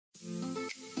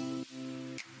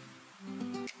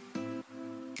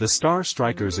The star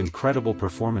striker's incredible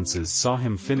performances saw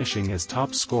him finishing as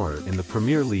top scorer in the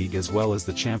Premier League as well as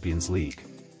the Champions League.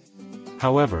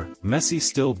 However, Messi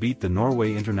still beat the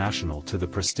Norway international to the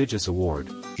prestigious award,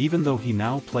 even though he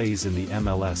now plays in the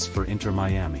MLS for Inter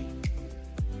Miami.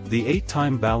 The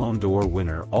 8-time Ballon d'Or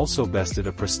winner also bested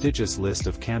a prestigious list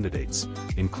of candidates,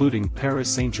 including Paris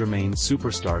Saint-Germain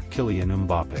superstar Kylian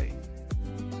Mbappe.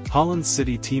 Haaland's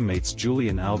City teammates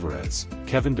Julian Alvarez,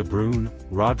 Kevin De Bruyne,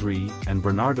 Rodri, and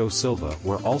Bernardo Silva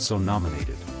were also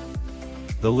nominated.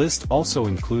 The list also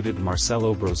included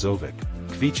Marcelo Brozovic,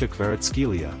 Khvicha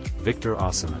Kvaratskhelia, Victor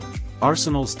Osimhen,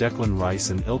 Arsenal's Declan Rice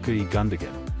and Ilkay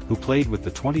Gundogan, who played with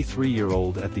the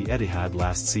 23-year-old at the Etihad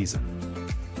last season.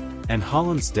 And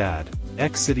Haaland's dad,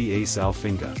 ex-City ace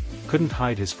Alf-Inge, couldn't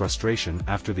hide his frustration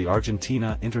after the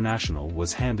Argentina international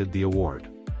was handed the award.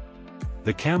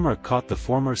 The camera caught the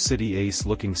former City ace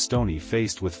looking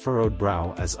stony-faced with furrowed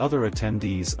brow as other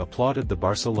attendees applauded the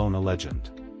Barcelona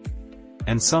legend.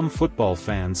 And some football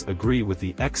fans agree with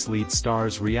the ex-lead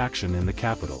star's reaction in the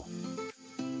capital.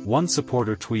 One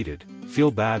supporter tweeted,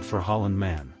 "Feel bad for Haaland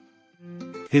man.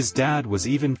 His dad was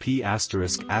even P*******************.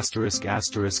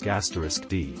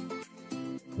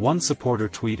 One supporter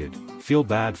tweeted, "Feel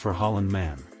bad for Haaland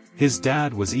man. His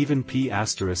dad was even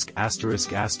P***************.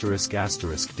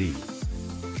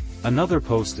 Another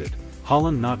posted,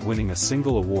 "Haaland not winning a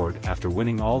single award after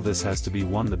winning all this has to be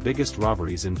one of the biggest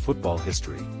robberies in football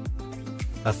history."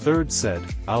 A third said,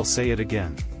 "I'll say it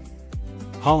again.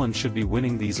 Haaland should be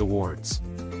winning these awards.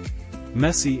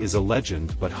 Messi is a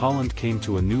legend, but Haaland came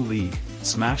to a new league,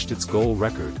 smashed its goal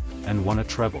record, and won a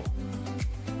treble."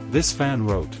 This fan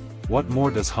wrote, "What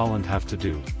more does Haaland have to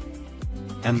do?"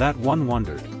 And that one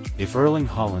wondered, if Erling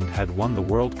Haaland had won the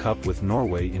World Cup with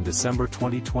Norway in December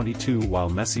 2022 while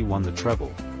Messi won the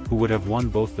treble, who would have won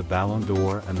both the Ballon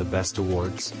d'Or and the Best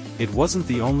awards? It wasn't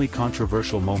the only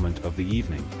controversial moment of the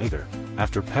evening, either,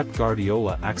 after Pep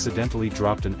Guardiola accidentally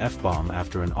dropped an F-bomb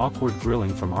after an awkward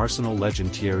grilling from Arsenal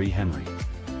legend Thierry Henry.